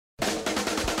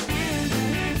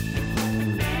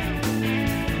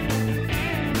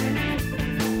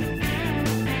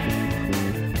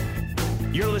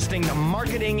listening to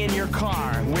Marketing in Your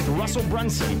Car with Russell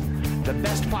Brunson, the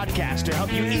best podcast to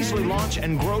help you easily launch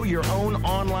and grow your own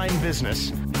online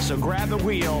business. So grab the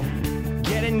wheel,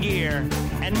 get in gear,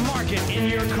 and market in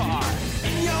your car.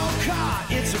 In your car,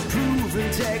 it's a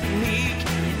proven technique.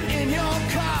 In your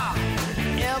car,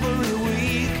 every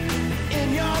week.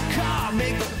 In your car,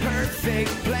 make the perfect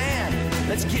plan.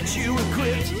 Let's get you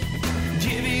equipped,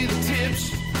 give you the tips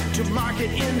to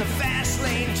market in the fast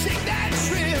lane. Take that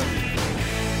trip.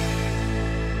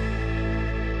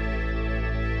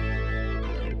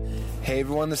 Hey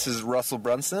everyone, this is Russell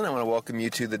Brunson. I want to welcome you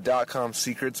to the .com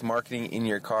Secrets Marketing in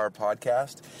Your Car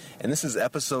podcast. And this is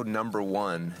episode number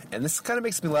 1. And this kind of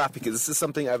makes me laugh because this is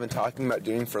something I've been talking about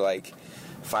doing for like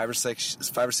 5 or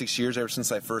 6 years, ever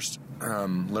since I first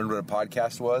learned what a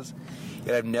podcast was.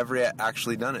 Yet I've never yet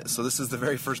actually done it. So this is the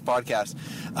very first podcast.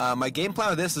 My game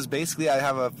plan with this is basically I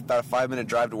have about a 5-minute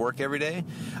drive to work every day.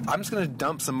 I'm just going to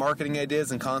dump some marketing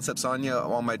ideas and concepts on you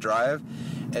on my drive.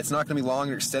 It's not going to be long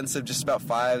or extensive, just about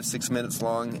 5-6 minutes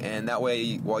long. And that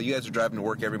way, while you guys are driving to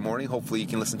work every morning, hopefully you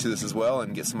can listen to this as well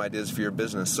and get some ideas for your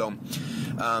business. So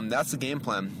that's the game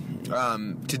plan.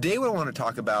 Today what I want to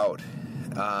talk about,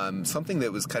 something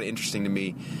that was kind of interesting to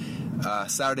me.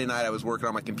 Saturday night I was working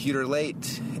on my computer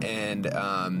late, and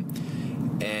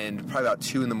probably about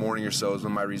 2 in the morning or so is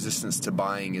when my resistance to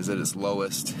buying is at its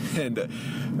lowest. And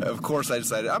of course I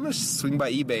decided I'm going to swing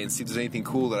by eBay and see if there's anything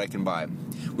cool that I can buy,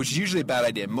 which is usually a bad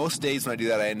idea. Most days when I do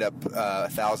that I end up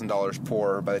 $1,000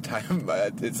 poorer by the time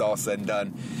it's all said and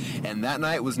done. And that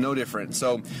night was no different.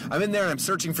 So I'm in there and I'm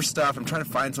searching for stuff. I'm trying to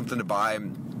find something to buy.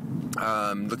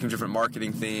 Looking at different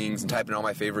marketing things and typing all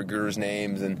my favorite gurus'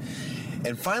 names, and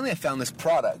finally I found this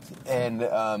product, and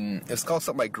it's called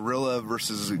something like Gorilla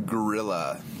versus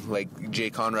Gorilla, like Jay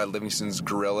Conrad Livingston's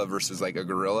Gorilla versus like a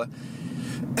gorilla.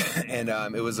 And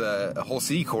it was a whole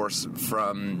CD course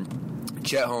from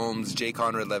Chet Holmes, Jay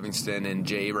Conrad Livingston, and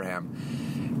Jay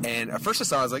Abraham. And at first I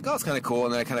saw it, I was like, oh, it's kind of cool,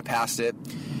 and then I kind of passed it.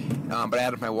 But I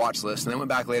had it on my watch list, and then I went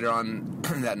back later on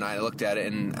that night. I looked at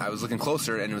it, and I was looking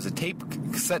closer, and it was a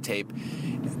cassette tape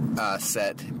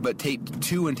set, but tape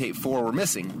 2 and tape 4 were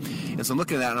missing. And so I'm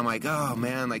looking at that, and I'm like, oh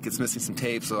man, like it's missing some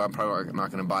tape, so I'm probably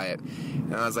not going to buy it.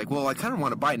 And I was like, well, I kind of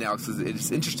want to buy it now because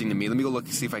it's interesting to me. Let me go look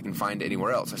and see if I can find it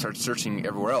anywhere else. I started searching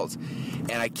everywhere else,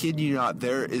 and I kid you not,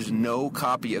 there is no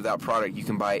copy of that product you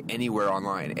can buy anywhere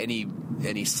online, any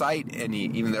site,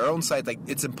 even their own site. Like,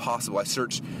 it's impossible. I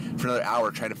searched for another hour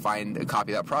trying to find a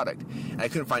copy of that product, and I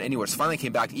couldn't find it anywhere. So finally I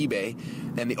came back to eBay,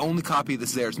 and the only copy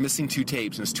that's there is missing 2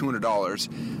 tapes, and it's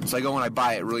 $200. So I go and I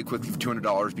buy it really quickly for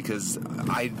 $200 because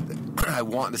I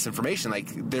want this information. Like,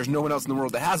 there's no one else in the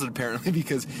world that has it apparently,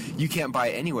 because you can't buy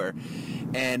it anywhere.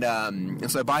 And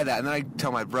so I buy that, and then I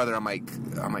tell my brother, I'm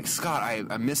like, Scott,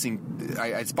 I'm missing.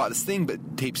 I bought this thing,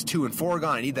 but tapes 2 and 4 are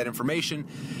gone. I need that information.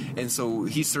 And so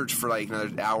he searched for like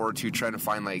another hour or two trying to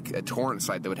find like a torrent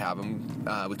site that would have them.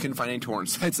 We couldn't find any torrent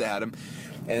sites that had them.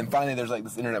 And then finally there's like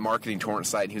this internet marketing torrent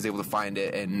site, and he was able to find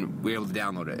it, and we were able to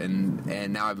download it.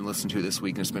 And now I've been listening to it this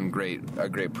week, and it's been a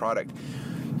great product.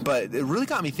 But it really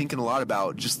got me thinking a lot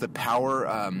about just the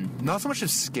power, not so much of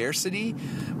scarcity,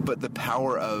 but the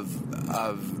power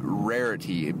of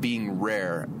rarity, being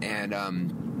rare. And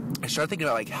I started thinking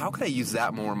about, like, how could I use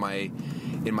that more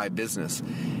in my business?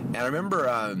 And I remember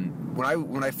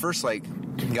when I first like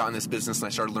got in this business and I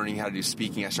started learning how to do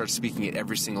speaking, I started speaking at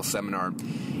every single seminar.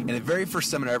 And the very first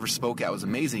seminar I ever spoke at was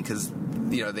amazing because,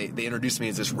 you know, they introduced me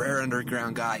as this rare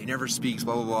underground guy. He never speaks,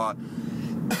 blah blah blah.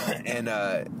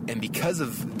 And because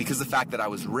the fact that I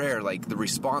was rare, like, the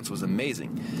response was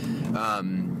amazing.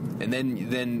 And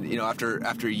then you know,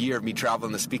 after a year of me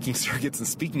traveling the speaking circuits and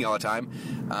speaking all the time,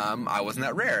 I wasn't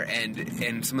that rare,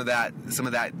 and some of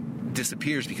that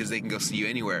disappears because they can go see you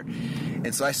anywhere.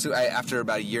 And so I after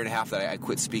about a year and a half that I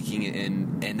quit speaking,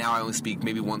 and now I only speak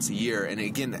maybe once a year. And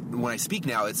again, when I speak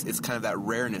now, it's kind of that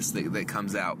rareness that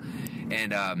comes out,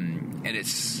 and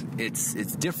it's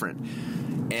different.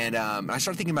 And I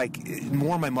started thinking, like,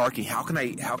 more of my marketing. How can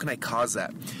I cause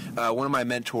that? One of my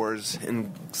mentors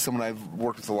and someone I've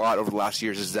worked with a lot over the last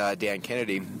years is Dan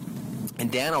Kennedy.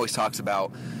 And Dan always talks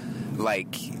about,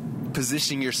 like,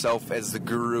 positioning yourself as the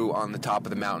guru on the top of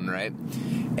the mountain, right?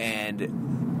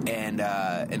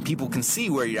 And people can see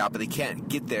where you're at, but they can't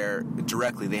get there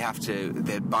directly.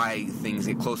 They buy things,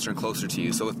 get closer and closer to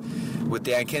you. So with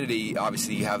Dan Kennedy,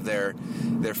 obviously you have their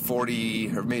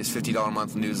 $40 or maybe it's $50 a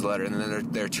month newsletter, and then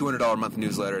their $200 a month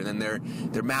newsletter, and then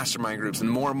their mastermind groups. And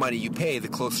the more money you pay, the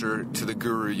closer to the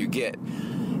guru you get.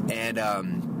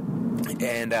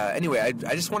 And anyway,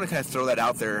 I just want to kind of throw that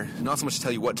out there, not so much to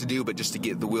tell you what to do, but just to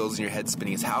get the wheels in your head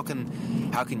spinning. Is how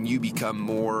can you become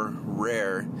more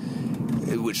rare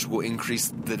which will increase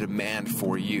the demand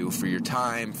for you, for your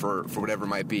time, for whatever it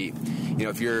might be. You know,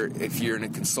 if you're in a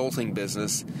consulting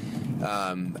business,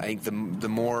 I think the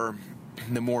more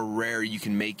rare you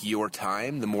can make your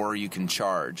time, the more you can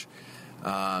charge.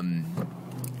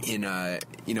 In a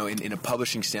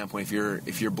publishing standpoint,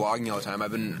 if you're blogging all the time,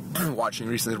 I've been watching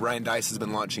recently. Ryan Deiss has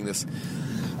been launching this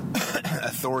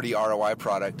Authority ROI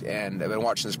product, and I've been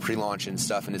watching this pre-launch and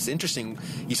stuff. And it's interesting.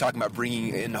 He's talking about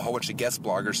bringing in a whole bunch of guest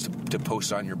bloggers to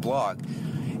post on your blog.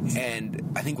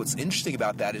 And I think what's interesting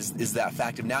about that is that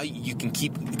fact of now you can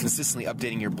keep consistently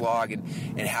updating your blog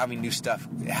and having new stuff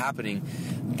happening,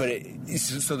 but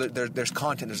there's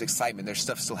content, there's excitement, there's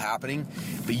stuff still happening,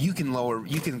 but you can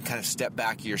kind of step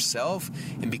back yourself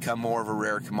and become more of a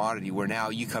rare commodity, where now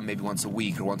you come maybe once a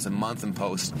week or once a month and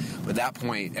post. But at that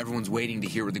point, everyone's waiting to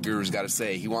hear what the guru's got to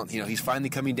say. He's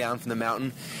finally coming down from the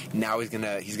mountain. Now he's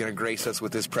gonna grace us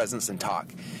with his presence and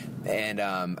talk. And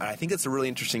I think it's a really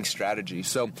interesting strategy.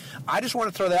 So I just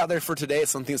want to throw that out there for today.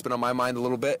 It's something that's been on my mind a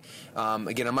little bit.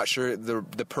 Again, I'm not sure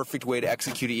the perfect way to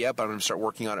execute it yet, but I'm going to start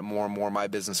working on it more and more in my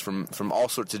business from all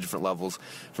sorts of different levels.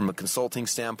 From a consulting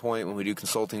standpoint, when we do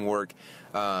consulting work,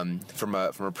 from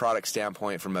a product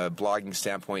standpoint, from a blogging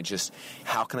standpoint, just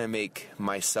how can I make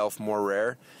myself more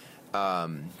rare?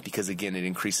 Because again, it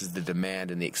increases the demand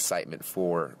and the excitement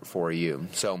for you.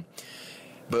 So.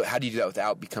 But how do you do that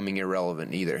without becoming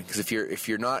irrelevant either? Because if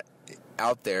you're not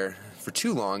out there for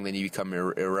too long, then you become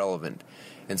irrelevant.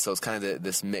 And so it's kind of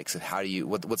this mix of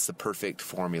what's the perfect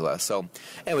formula. So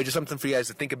anyway, just something for you guys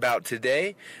to think about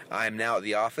today. I'm now at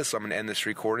the office, so I'm going to end this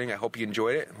recording. I hope you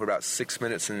enjoyed it. We're about 6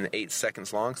 minutes and 8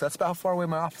 seconds long, so that's about how far away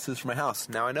my office is from my house.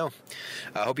 Now I know.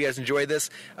 I hope you guys enjoyed this.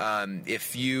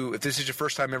 If this is your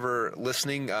first time ever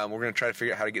listening, we're going to try to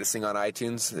figure out how to get this thing on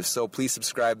iTunes. If so, please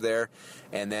subscribe there.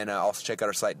 And then also check out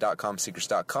our site,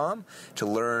 .comsecrets.com, to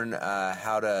learn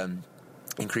how to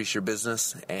increase your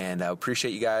business. And I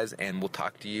appreciate you guys, and we'll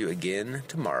talk to you again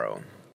tomorrow.